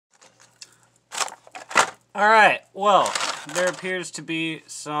Alright, well, there appears to be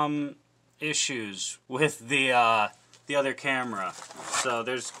some issues with the other camera. So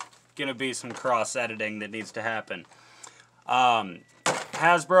there's gonna be some cross-editing that needs to happen.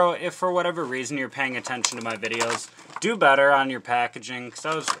 Hasbro, if for whatever reason you're paying attention to my videos, do better on your packaging,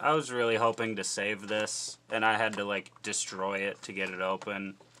 because I was really hoping to save this, and I had to, like, destroy it to get it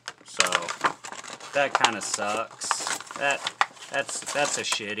open. So, that kind of sucks. That's a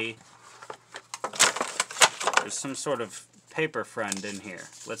shitty. There's some sort of paper friend in here.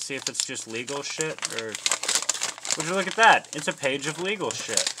 Let's see if it's just legal shit, or... Would you look at that? It's a page of legal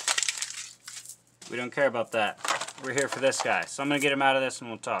shit. We don't care about that. We're here for this guy. So I'm going to get him out of this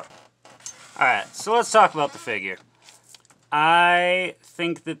and we'll talk. Alright, so let's talk about the figure. I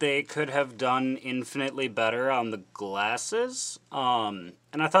think that they could have done infinitely better on the glasses. And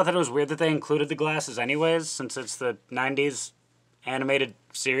I thought that it was weird that they included the glasses anyways, since it's the 90s animated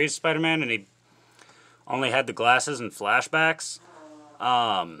series Spider-Man and he only had the glasses and flashbacks.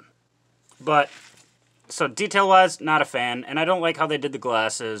 But, so detail-wise, not a fan. And I don't like how they did the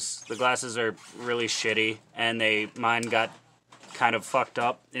glasses. The glasses are really shitty, and mine got kind of fucked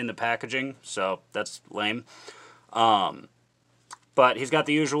up in the packaging, so that's lame. But he's got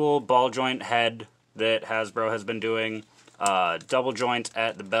the usual ball joint head that Hasbro has been doing. Double joint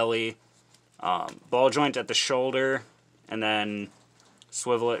at the belly, ball joint at the shoulder, and then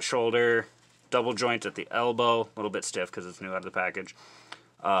swivel at shoulder, double joint at the elbow, a little bit stiff because it's new out of the package,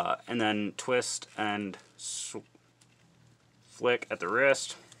 and then twist and flick at the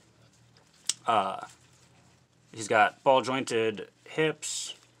wrist. He's got ball jointed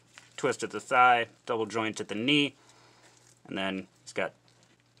hips, twist at the thigh, double joint at the knee, and then he's got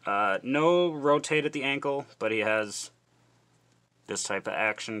no rotate at the ankle, but he has this type of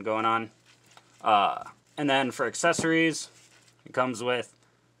action going on. And then for accessories, it comes with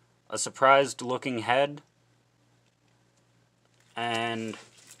a surprised looking head and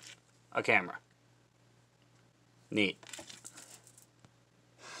a camera. Neat.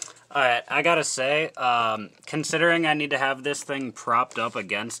 Alright, I gotta say, considering I need to have this thing propped up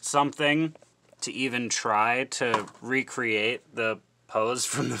against something to even try to recreate the pose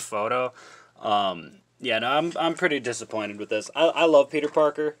from the photo, yeah, no, I'm pretty disappointed with this. I love Peter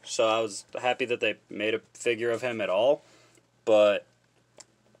Parker, so I was happy that they made a figure of him at all, but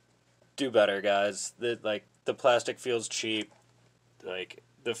do better, guys. The plastic feels cheap, like,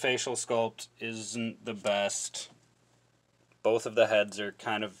 the facial sculpt isn't the best. Both of the heads are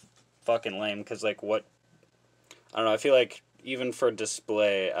kind of fucking lame, because, like, what... I don't know, I feel like, even for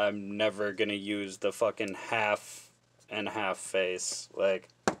display, I'm never gonna use the fucking half and half face. Like,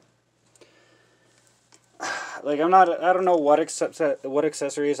 I don't know what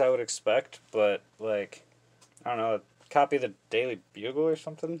accessories I would expect, but, like, I don't know, copy the Daily Bugle or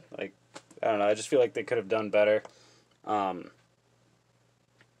something? Like, I don't know, I just feel like they could have done better.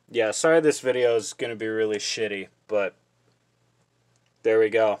 Yeah, sorry this video is gonna be really shitty, but there we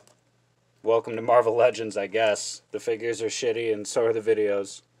go. Welcome to Marvel Legends, I guess. The figures are shitty, and so are the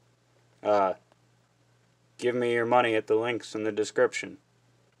videos. Give me your money at the links in the description.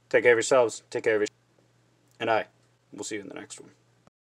 Take care of yourselves, take care of your... And we'll see you in the next one.